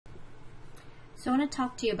So I want to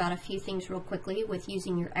talk to you about a few things real quickly with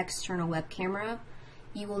using your external web camera.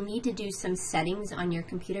 You will need to do some settings on your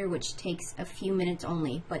computer, which takes a few minutes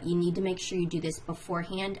only, but you need to make sure you do this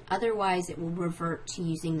beforehand, otherwise it will revert to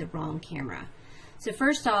using the wrong camera. So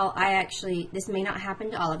first of all, this may not happen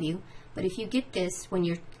to all of you, but if you get this when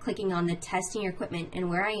you're clicking on the testing your equipment, and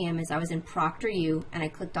where I am is I was in ProctorU and I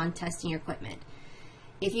clicked on testing your equipment.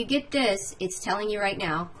 If you get this, it's telling you right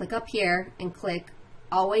now, click up here and click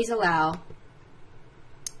always allow.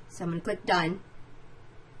 So I'm going to click done.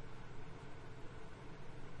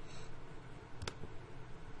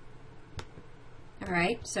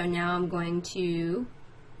 Alright, so now I'm going to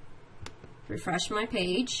refresh my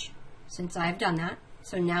page since I've done that.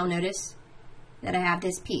 So now notice that I have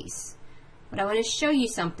this piece. But I want to show you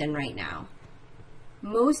something right now.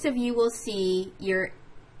 Most of you will see your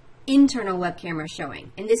internal web camera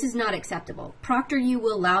showing, and this is not acceptable. ProctorU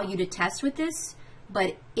will allow you to test with this,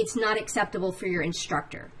 but it's not acceptable for your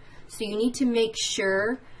instructor. So you need to make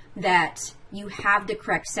sure that you have the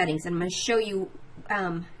correct settings. I'm going to show you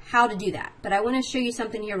how to do that. But I want to show you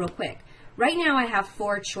something here real quick. Right now I have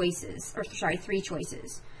three choices.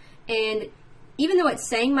 And even though it's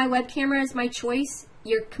saying my web camera is my choice,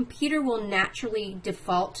 your computer will naturally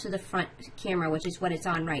default to the front camera, which is what it's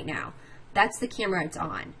on right now. That's the camera it's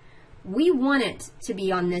on. We want it to be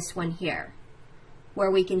on this one here,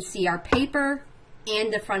 where we can see our paper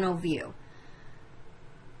and the frontal view.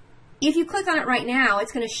 If you click on it right now,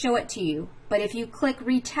 it's going to show it to you. But if you click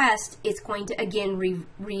retest, it's going to again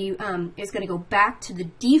it's going to go back to the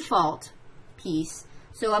default piece.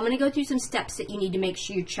 So I'm going to go through some steps that you need to make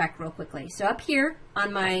sure you check real quickly. So up here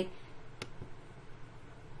on my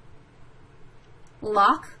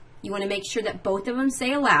lock, you want to make sure that both of them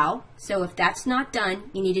say allow. So if that's not done,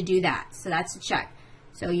 you need to do that. So that's a check.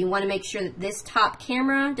 So you want to make sure that this top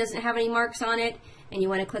camera doesn't have any marks on it, and you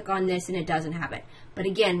want to click on this and it doesn't have it. But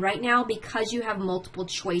again, right now, because you have multiple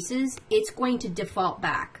choices, it's going to default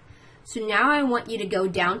back. So now I want you to go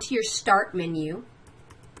down to your start menu,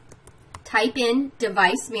 type in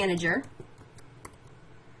Device Manager.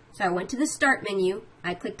 So I went to the start menu,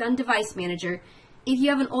 I clicked on Device Manager. If you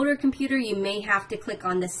have an older computer, you may have to click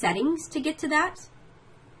on the settings to get to that.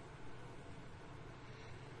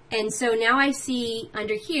 And so now I see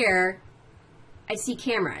under here, I see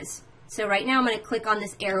cameras. So right now I'm going to click on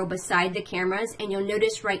this arrow beside the cameras, and you'll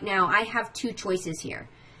notice right now I have two choices here.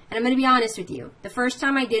 And I'm going to be honest with you. The first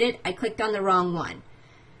time I did it, I clicked on the wrong one.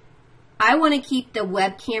 I want to keep the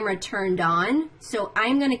web camera turned on, so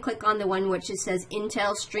I'm going to click on the one which it says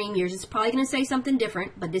Intel Stream. Yours is probably going to say something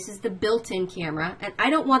different, but this is the built-in camera, and I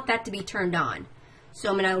don't want that to be turned on. So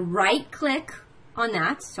I'm going to right-click on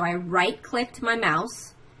that. So I right-clicked my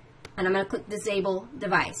mouse, and I'm going to click Disable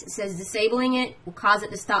Device. It says disabling it will cause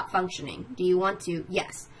it to stop functioning. Do you want to?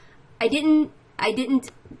 Yes. I didn't,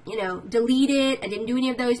 delete it. I didn't do any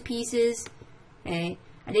of those pieces. Okay.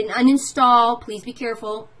 I didn't uninstall. Please be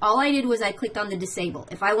careful. All I did was I clicked on the disable.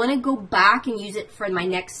 If I want to go back and use it for my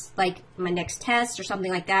next test or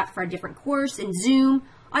something like that for a different course in Zoom,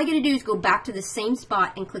 all I got to do is go back to the same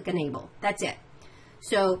spot and click enable. That's it.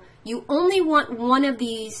 So you only want one of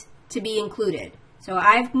these to be included. So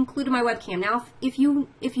I've included my webcam. Now, if you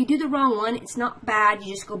do the wrong one, it's not bad.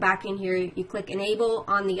 You just go back in here, you click enable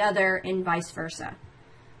on the other, and vice versa.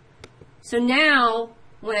 So now,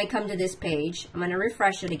 when I come to this page, I'm going to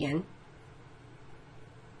refresh it again.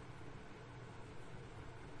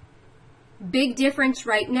 Big difference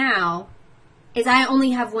right now is I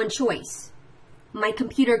only have one choice. My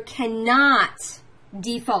computer cannot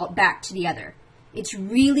default back to the other. It's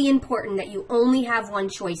really important that you only have one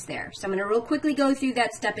choice there. So I'm going to real quickly go through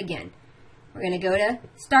that step again. We're going to go to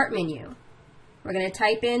Start Menu. We're going to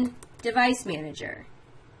type in Device Manager.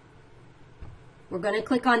 We're going to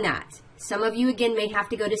click on that. Some of you, again, may have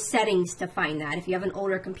to go to Settings to find that if you have an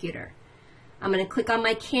older computer. I'm going to click on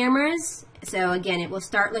my cameras. So again, it will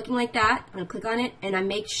start looking like that. I'm going to click on it, and I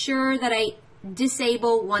make sure that I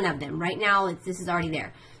disable one of them. Right now, this is already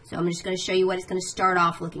there. So I'm just going to show you what it's going to start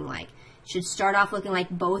off looking like. It should start off looking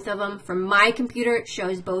like both of them. For my computer, it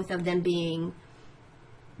shows both of them being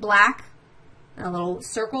black, little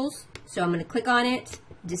circles. So I'm going to click on it,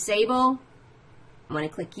 disable. I'm going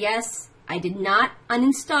to click yes. I did not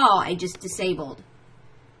uninstall, I just disabled.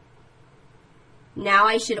 Now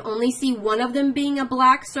I should only see one of them being a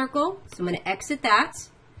black circle, so I'm going to exit that.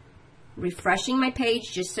 Refreshing my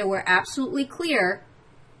page just so we're absolutely clear.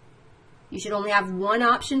 You should only have one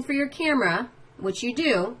option for your camera, which you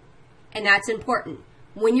do, and that's important.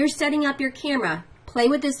 When you're setting up your camera, play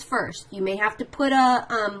with this first. You may have to put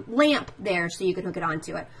a lamp there so you can hook it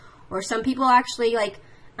onto it. Or some people actually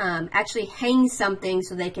actually hang something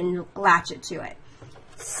so they can latch it to it.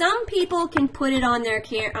 Some people can put it on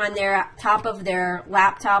their top of their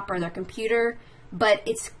laptop or their computer, but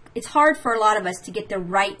it's hard for a lot of us to get the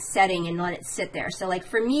right setting and let it sit there. So like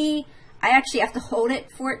for me, I actually have to hold it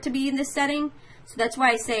for it to be in this setting. So that's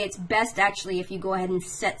why I say it's best actually if you go ahead and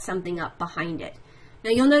set something up behind it.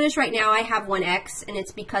 Now you'll notice right now I have one X, and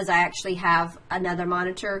it's because I actually have another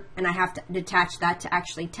monitor and I have to detach that to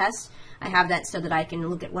actually test. I have that so that I can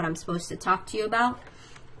look at what I'm supposed to talk to you about.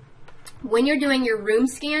 When you're doing your room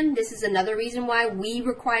scan, this is another reason why we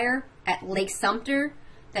require at Lake Sumter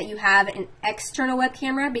that you have an external web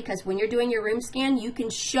camera, because when you're doing your room scan, you can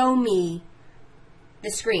show me the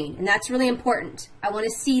screen, and that's really important. I want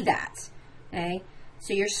to see that. Okay,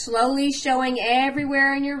 so you're slowly showing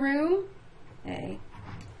everywhere in your room. Okay,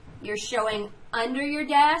 you're showing under your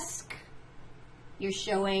desk. You're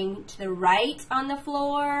showing to the right on the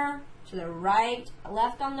floor, to the right,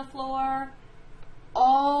 left on the floor,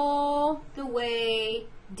 all the way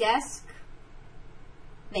desk.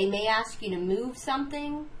 They may ask you to move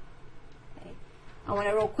something. Okay. I want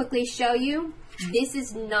to real quickly show you. This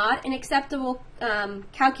is not an acceptable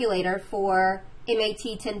calculator for MAT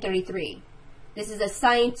 1033. This is a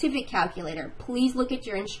scientific calculator. Please look at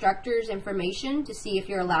your instructor's information to see if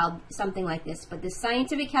you're allowed something like this. But the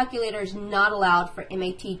scientific calculator is not allowed for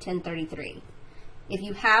MAT 1033. If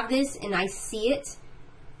you have this and I see it,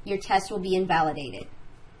 your test will be invalidated.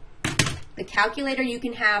 The calculator you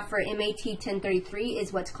can have for MAT 1033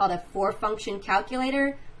 is what's called a 4-function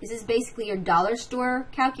calculator. This is basically your dollar store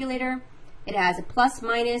calculator. It has a plus,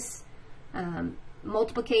 minus,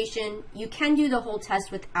 multiplication. You can do the whole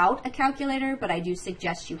test without a calculator, but I do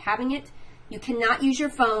suggest you having it. You cannot use your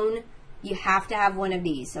phone. You have to have one of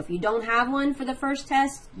these. So if you don't have one for the first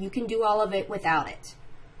test, you can do all of it without it.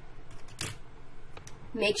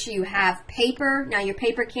 Make sure you have paper. Now your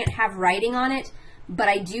paper can't have writing on it, but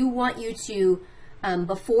I do want you to,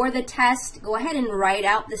 before the test, go ahead and write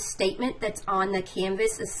out the statement that's on the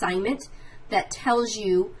Canvas assignment that tells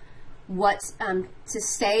you what to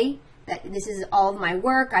say, that this is all of my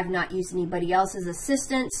work, I've not used anybody else's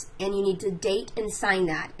assistance, and you need to date and sign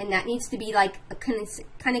that. And that needs to be like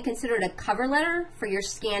kind of considered a cover letter for your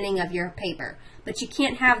scanning of your paper. But you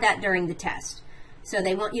can't have that during the test. So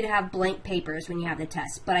they want you to have blank papers when you have the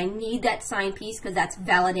test. But I need that signed piece because that's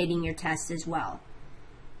validating your test as well.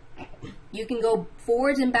 You can go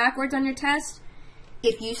forwards and backwards on your test.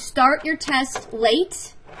 If you start your test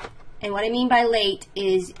late, and what I mean by late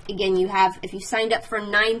is, again, if you signed up for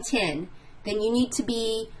 9:10, then you need to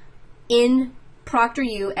be in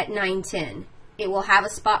ProctorU at 9:10. It will have a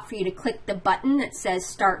spot for you to click the button that says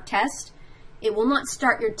Start Test. It will not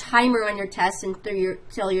start your timer on your test until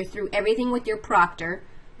you're through everything with your proctor.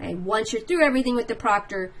 Okay? Once you're through everything with the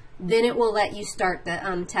proctor, then it will let you start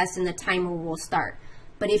the test and the timer will start.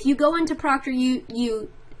 But if you go into ProctorU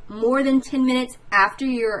more than 10 minutes after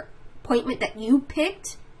your appointment that you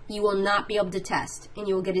picked, you will not be able to test and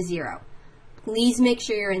you will get a 0. Please make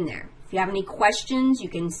sure you're in there. If you have any questions, you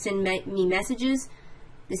can send me messages.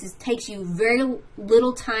 This takes you very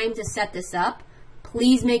little time to set this up.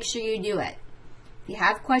 Please make sure you do it. If you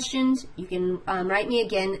have questions, you can write me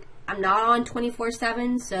again. I'm not on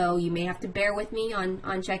 24/7, so you may have to bear with me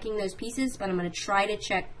on checking those pieces, but I'm going to try to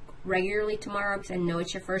check regularly tomorrow because I know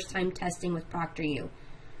it's your first time testing with ProctorU.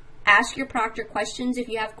 Ask your proctor questions if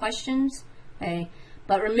you have questions, okay?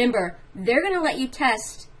 But remember, they're going to let you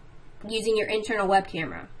test using your internal web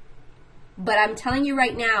camera. But I'm telling you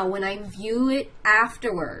right now, when I view it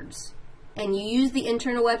afterwards and you use the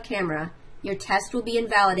internal web camera, your test will be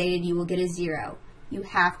invalidated. You will get a 0. You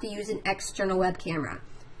have to use an external web camera.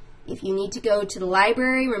 If you need to go to the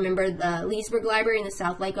library, remember the Leesburg Library and the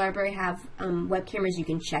South Lake Library have web cameras you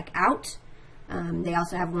can check out. They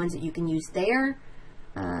also have ones that you can use there.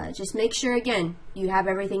 Just make sure, again, you have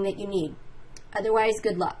everything that you need. Otherwise,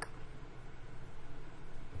 good luck.